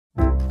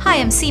Hi,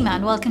 I'm Seema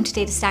and welcome to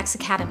DataStax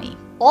Academy.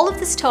 All of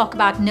this talk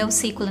about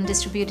NoSQL and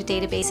distributed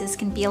databases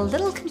can be a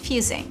little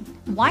confusing.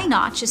 Why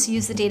not just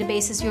use the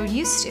databases you're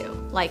used to,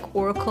 like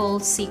Oracle,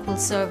 SQL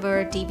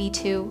Server,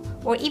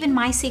 DB2, or even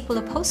MySQL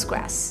or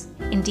Postgres?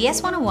 In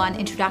DS101,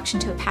 Introduction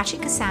to Apache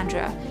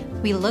Cassandra,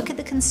 we look at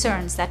the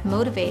concerns that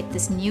motivate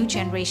this new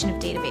generation of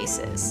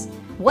databases.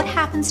 What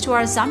happens to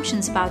our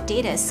assumptions about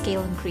data as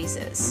scale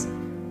increases?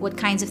 What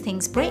kinds of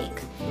things break?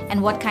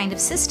 And what kind of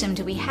system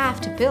do we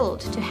have to build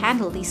to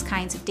handle these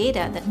kinds of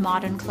data that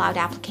modern cloud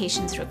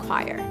applications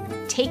require?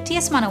 Take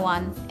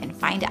DS101 and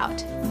find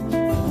out.